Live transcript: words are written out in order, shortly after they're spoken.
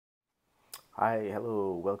Hi,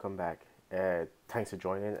 hello, welcome back. Thanks for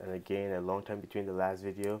joining. And again, a long time between the last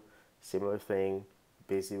video, similar thing,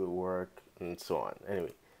 busy with work and so on.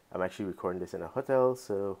 Anyway, I'm actually recording this in a hotel,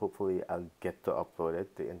 so hopefully I'll get to upload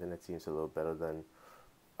it. The internet seems a little better than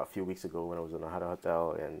a few weeks ago when I was in a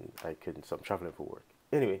hotel and I couldn't, so I'm traveling for work.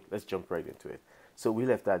 Anyway, let's jump right into it. So we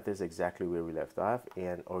left that, this is exactly where we left off,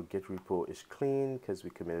 and our Git repo is clean because we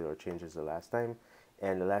committed our changes the last time.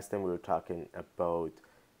 And the last time we were talking about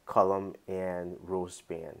column and row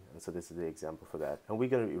span. And so this is the example for that. And we're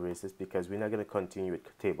going to erase this because we're not going to continue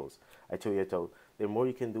with tables. I told you, there are more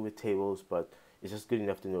you can do with tables, but it's just good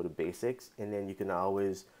enough to know the basics. And then you can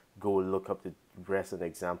always go look up the rest of the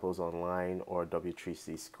examples online or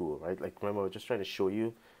W3C school, right? Like remember, I was just trying to show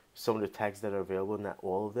you some of the tags that are available, not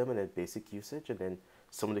all of them, and then basic usage, and then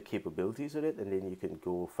some of the capabilities with it, and then you can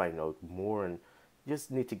go find out more. And you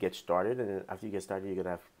just need to get started, and then after you get started, you're gonna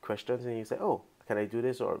have questions, and you say, "Oh, can I do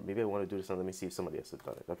this?" Or maybe I want to do this, and let me see if somebody else has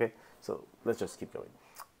done it. Okay, so let's just keep going.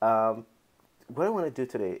 Um, what I want to do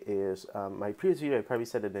today is my previous video. I probably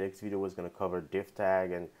said that the next video was going to cover div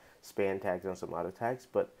tag and span tags and some other tags,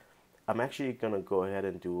 but I'm actually going to go ahead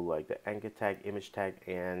and do like the anchor tag, image tag,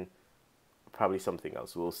 and probably something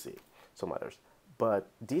else. We'll see, some others.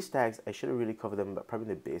 But these tags, I should have really covered them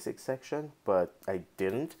probably in the basic section, but I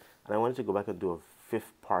didn't. And I wanted to go back and do a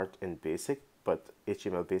fifth part in basic, but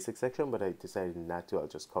HTML basic section, but I decided not to. I'll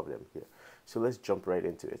just cover them here. So let's jump right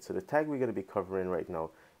into it. So the tag we're going to be covering right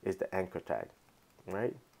now is the anchor tag,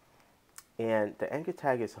 right? And the anchor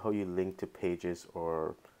tag is how you link to pages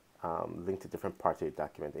or link to different parts of your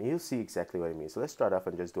document. And you'll see exactly what I mean. So let's start off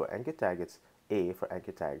and just do an anchor tag. It's A for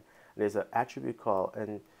anchor tag. There's an attribute called,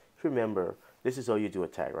 and if you remember, this is how you do a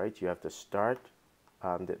tag, right? You have to start,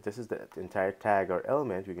 this is the entire tag or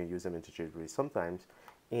element. We can use them interchangeably sometimes.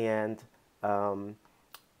 And um,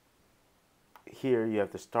 here you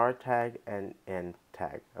have the start tag and end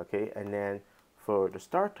tag, okay? And then for the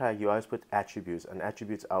start tag, you always put attributes, and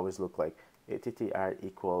attributes always look like attr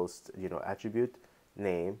equals, attribute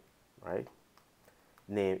name, right?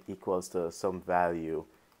 Name equals to some value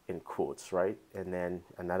in quotes, right? And then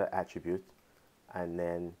another attribute, and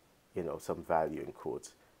then, some value in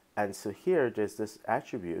quotes. And so here, there's this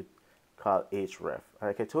attribute called href.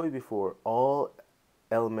 Like I told you before, all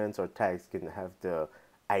elements or tags can have the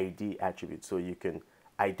ID attribute, so you can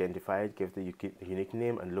identify it, give the unique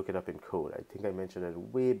name, and look it up in code. I think I mentioned it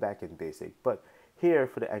way back in basic. But here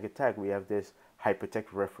for the anchor tag, we have this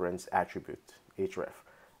hypertext reference attribute, href.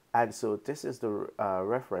 And so this is the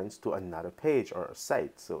reference to another page or a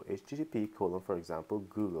site. So http colon, for example,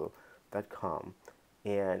 google.com.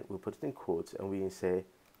 And we put it in quotes and we can say,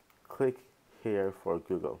 click here for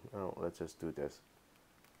Google. Oh, let's just do this.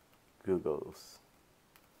 Google's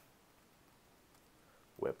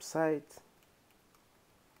website.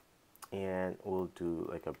 And we'll do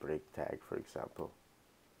like a break tag, for example,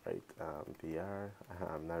 right?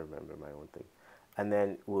 I'm not remembering my own thing. And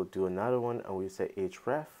then we'll do another one and we'll say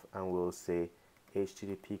href and we'll say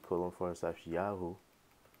http colon forward slash yahoo.com.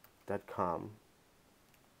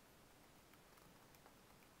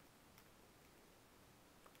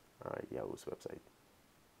 All right, Yahoo's website.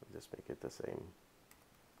 We'll just make it the same,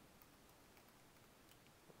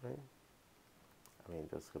 right? I mean,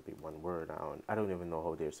 this could be one word. I don't even know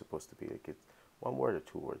how they're supposed to be. Like it's one word or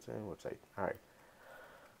two words. Website. All right.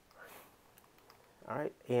 All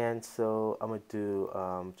right. And so I'm gonna do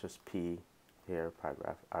just P here,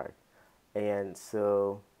 paragraph. All right. And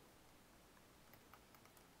so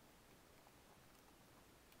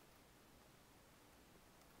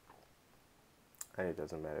and it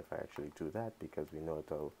doesn't matter if I actually do that because we know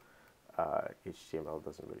though HTML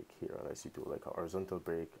doesn't really care unless you do like a horizontal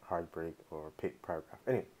break, hard break, or paragraph.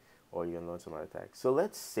 Anyway, or you can load some other tags. So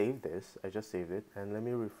let's save this. I just saved it, and let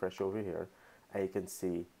me refresh over here, and you can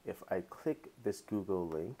see if I click this Google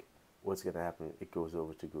link, what's gonna happen? It goes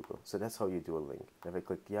over to Google. So that's how you do a link. If I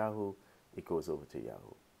click Yahoo, it goes over to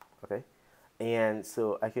Yahoo. Okay, and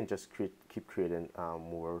so I can just keep creating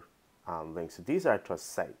more links. So these are to a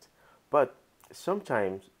site, but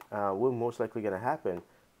sometimes what most likely gonna happen,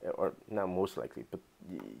 or not most likely, but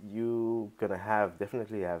you gonna have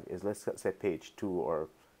definitely have is, let's say page 2 or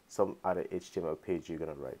some other HTML page you're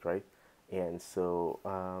gonna write, right? And so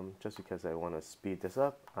just because I want to speed this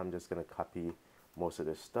up, I'm just gonna copy most of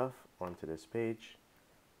this stuff onto this page,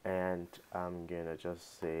 and I'm gonna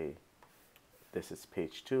just say this is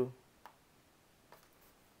page 2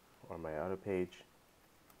 or my other page,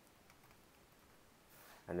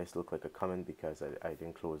 and this look like a comment because I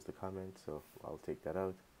didn't close the comment, so I'll take that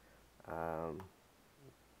out.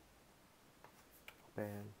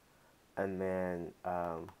 Bam. And then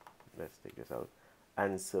let's take this out,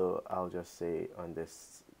 And so I'll just say on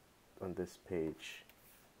this page,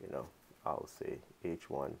 I'll say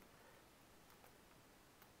H1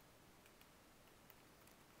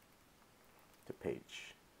 to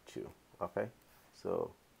page 2. Okay,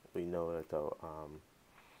 so we know that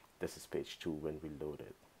this is page 2 when we load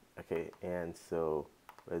it. Okay, and so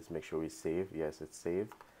let's make sure we save. Yes, it's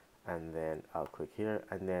saved. And then I'll click here,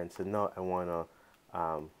 and then so now I want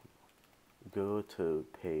to go to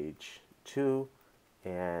page 2,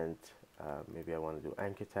 and maybe I want to do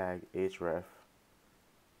anchor tag href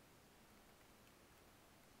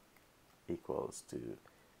equals to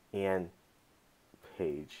and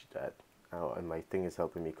page that. And my thing is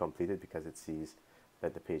helping me complete it because it sees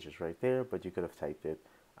that the page is right there, but you could have typed it,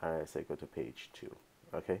 and I say go to page 2.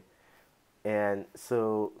 Okay, and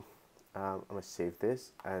so I'm gonna save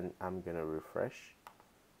this, and I'm gonna refresh,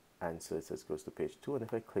 and so it says goes to page 2, and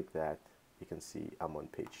if I click that, you can see I'm on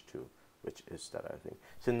page 2, which is that other thing.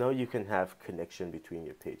 So now you can have connection between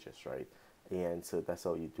your pages, right? And so that's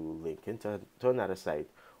how you do link into to another site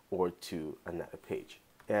or to another page.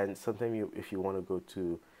 And sometimes if you want to go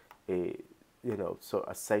to a, so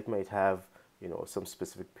a site might have, some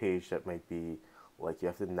specific page that might be like you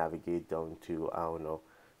have to navigate down to, I don't know,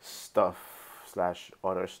 stuff slash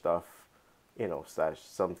other stuff, slash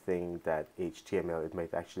something that HTML. It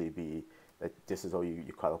might actually be that this is how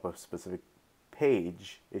you call up a specific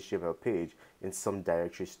page, HTML page, in some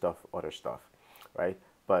directory stuff, other stuff, right?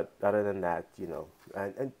 But other than that,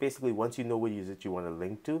 and basically once you know what it you want to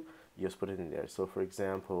link to, you just put it in there. So for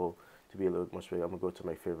example, to be a little more straight, I'm gonna go to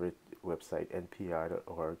my favorite website,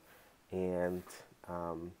 npr.org, and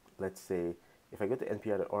let's say if I go to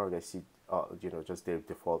npr.org, I see just their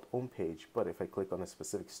default home page. But if I click on a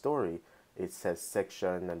specific story, it says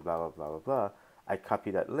section and blah blah blah blah blah. I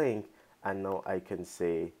copy that link, and now I can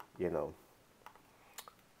say,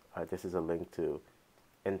 this is a link to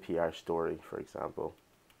NPR story, for example,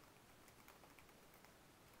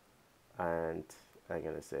 and I'm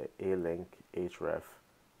gonna say a link href,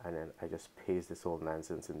 and then I just paste this whole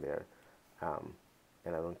nonsense in there,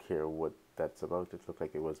 and I don't care what that's about. It looked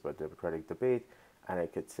like it was about democratic debate, and I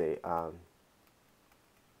could say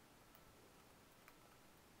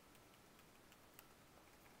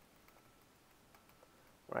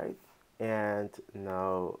right, and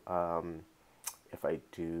now if I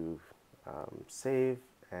do save,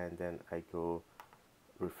 and then I go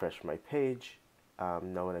refresh my page,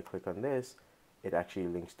 now when I click on this, it actually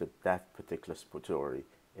links to that particular story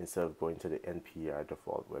instead of going to the NPR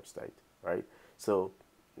default website, right? So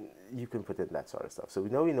you can put in that sort of stuff. So we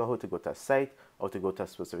know how to go to a site, how to go to a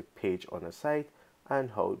specific page on a site, and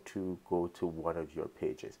how to go to one of your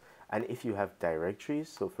pages. And if you have directories,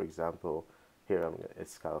 so for example, here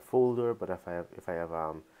it's called a folder, but if I have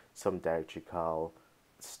some directory called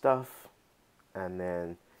stuff, and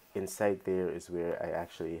then inside there is where I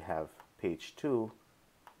actually have page 2,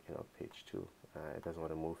 page 2. It doesn't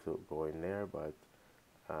want to move to go in there, but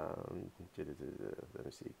let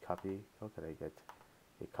me see, copy. How can I get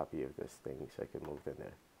a copy of this thing so I can move it in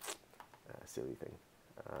there? Silly thing.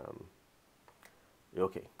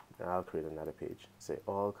 Okay, now I'll create another page. Say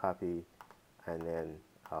all copy, and then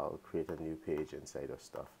I'll create a new page inside of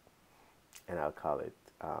stuff, and I'll call it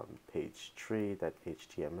page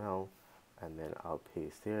 3.html, and then I'll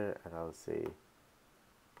paste here, and I'll say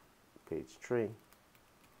page 3,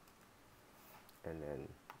 and then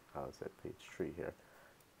I'll set page 3 here.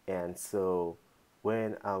 And so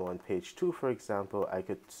when I'm on page 2, for example, I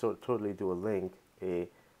could totally do a link, a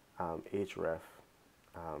href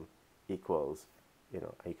equals, and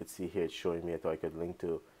you could see here it's showing me that I could link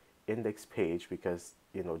to index page, because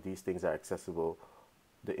these things are accessible.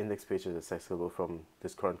 The index page is accessible from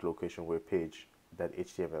this current location where page that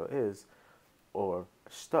HTML is, or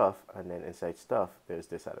stuff, and then inside stuff there's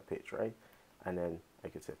this other page, right? And then I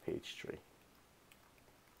could say page 3.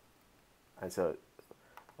 And so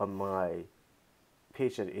on my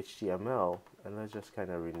page.html, and let's just kind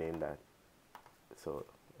of rename that. So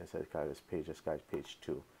instead of calling this page, just call it page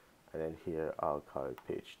 2, and then here I'll call it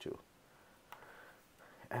page 2.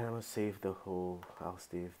 And I'm gonna save the whole. I'll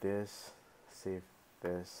save this, save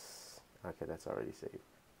this. Okay, that's already saved.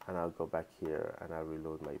 And I'll go back here and I'll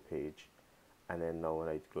reload my page. And then now when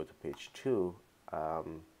I go to page 2,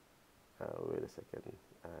 wait a second.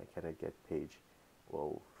 Can I get page?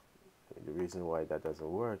 Well, the reason why that doesn't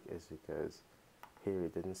work is because here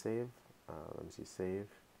it didn't save. Let me see, save,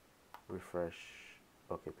 refresh.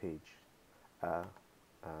 Okay, page.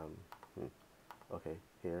 Okay,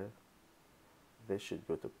 here. This should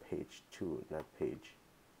go to page 2, not page.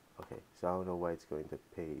 Okay, so I don't know why it's going to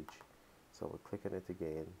page. So we'll click on it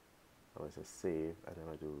again. I'm going to save, and then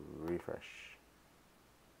I'll do refresh.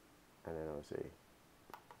 and then I'll say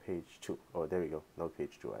page 2. Oh, there we go. Now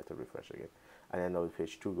page 2. I have to refresh again. And then now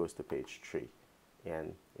page 2 goes to page 3.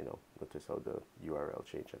 And, notice how the URL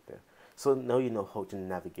changed up there. So now you know how to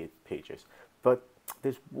navigate pages. But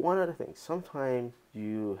there's one other thing. Sometimes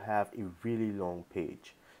you have a really long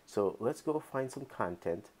page. So let's go find some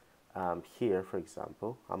content. Here, for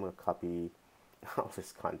example, I'm going to copy all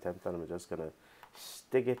this content and I'm just going to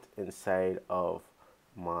stick it inside of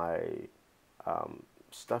my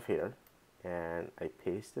stuff here, and I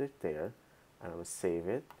pasted it there, and I'm going to save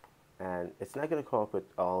it. And it's not going to come up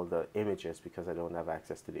with all the images because I don't have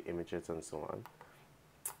access to the images and so on.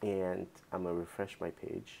 And I'm going to refresh my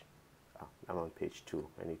page. Oh, I'm on page 2.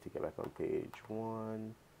 I need to get back on page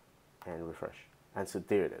 1 and refresh. And so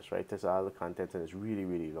there it is, right? There's all the content and it's really,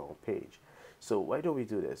 really long page. So why don't we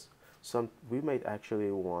do this? We might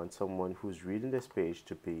actually want someone who's reading this page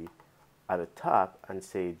to be at the top and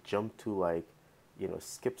say jump to, like,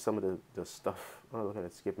 skip some of the stuff. Oh, look at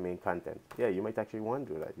it, skip main content. Yeah, you might actually want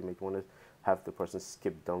to do that. You might want to have the person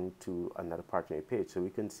skip down to another part of your page. So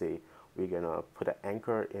we can say we're going to put an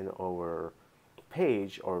anchor in our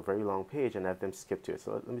page or a very long page and have them skip to it.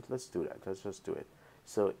 So let's do that. Let's just do it.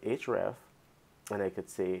 So href, and I could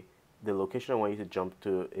say the location I want you to jump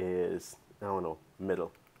to is, I don't know,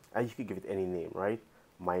 middle. And you could give it any name, right?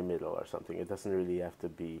 My middle or something. It doesn't really have to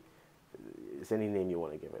be, it's any name you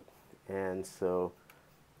want to give it. And so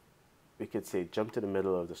we could say jump to the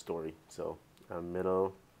middle of the story. So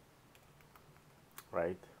middle,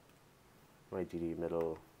 right? MyGD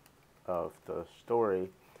middle of the story.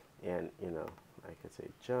 And, I could say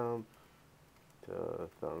jump to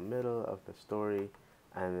the middle of the story.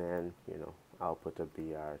 And then, I'll put a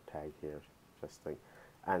BR tag here, just like,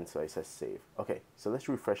 and so I says save. Okay, so let's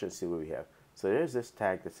refresh and see what we have. So there's this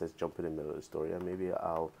tag that says jump in the middle of the story, and maybe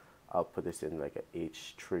I'll put this in like a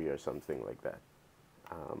H3 or something like that.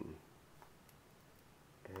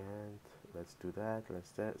 And let's do that.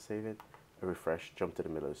 Let's save it. Refresh. Jump to the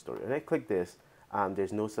middle of the story. And I click this.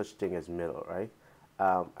 There's no such thing as middle, right?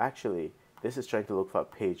 Actually, this is trying to look for a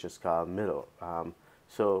page that's called middle.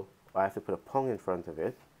 So I have to put a pong in front of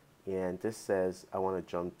it, and this says I want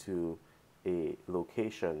to jump to a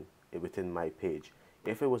location within my page.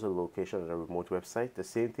 If it was a location on a remote website, the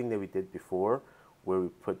same thing that we did before, where we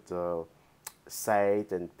put the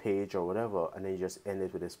site and page or whatever, and then you just end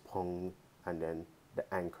it with this pong and then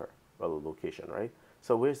the anchor or the location, right?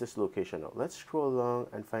 So where's this location now? Let's scroll along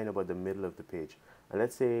and find about the middle of the page. And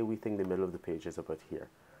let's say we think the middle of the page is about here.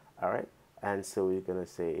 All right. And so we're going to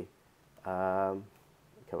say, come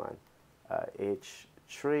on,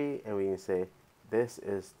 H3, and we can say this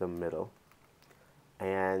is the middle.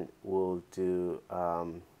 And we'll do,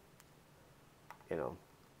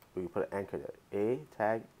 we put an anchor there. A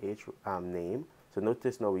tag H name. So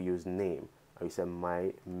notice now we use name. We said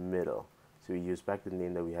my middle. So we use back the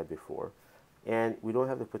name that we had before. And we don't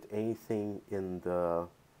have to put anything in the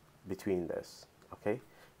between this. Okay.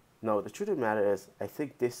 Now the truth of the matter is, I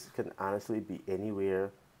think this can honestly be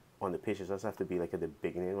anywhere on the page. It doesn't have to be like at the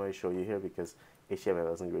beginning when I show you here, because HTML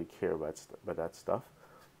doesn't really care about that stuff.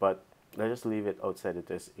 But let's just leave it outside of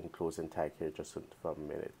this enclosing tag here just for a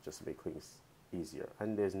minute, just to make things easier.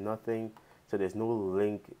 And there's nothing, so there's no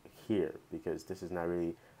link here because this is not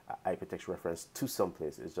really a hypertext reference to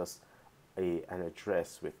someplace. It's just an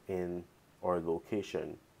address within our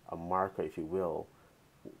location, a marker, if you will,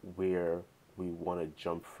 where we want to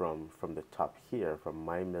jump from the top here, from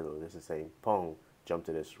my middle. This is saying pong, jump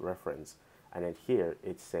to this reference. And then here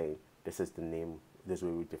it's saying this is the name, this is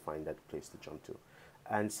where we define that place to jump to.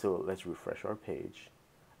 And so let's refresh our page.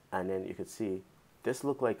 And then you can see this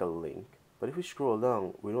look like a link. But if we scroll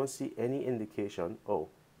down, we don't see any indication. Oh,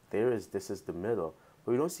 this is the middle.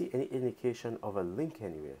 But we don't see any indication of a link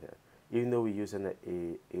anywhere here, even though we're using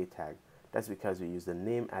a tag. That's because we use the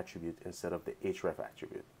name attribute instead of the href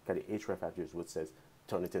attribute. Because the href attribute is what says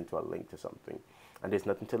turn it into a link to something. And there's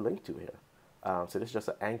nothing to link to here. So this is just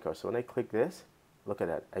an anchor. So when I click this, look at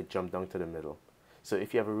that. I jump down to the middle. So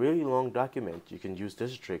if you have a really long document, you can use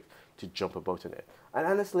this trick to jump about in it. And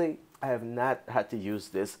honestly, I have not had to use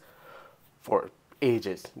this for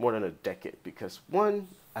ages, more than a decade, because one,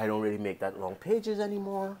 I don't really make that long pages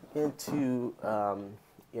anymore, and two,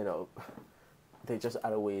 they just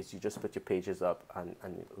other ways. You just put your pages up and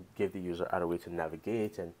give the user other way to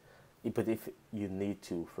navigate. But if you need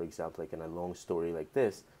to, for example, like in a long story like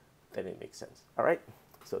this, then it makes sense. All right.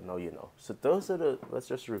 So now you know. So those are let's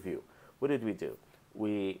just review. What did we do?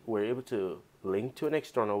 We were able to link to an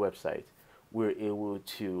external website. We're able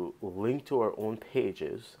to link to our own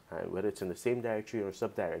pages, and whether it's in the same directory or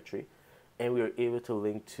subdirectory, and we were able to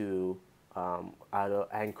link to other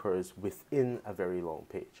anchors within a very long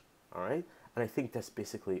page. All right, and I think that's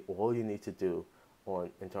basically all you need to do on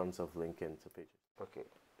in terms of linking to pages. Okay,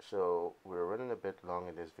 so we're running a bit long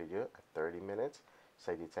in this video at 30 minutes,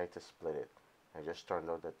 so I decided to split it. I just turned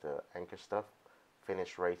out that the anchor stuff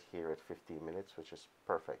finished right here at 15 minutes, which is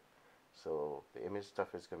perfect. So the image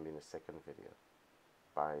stuff is going to be in the second video.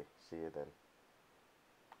 Bye, see you then.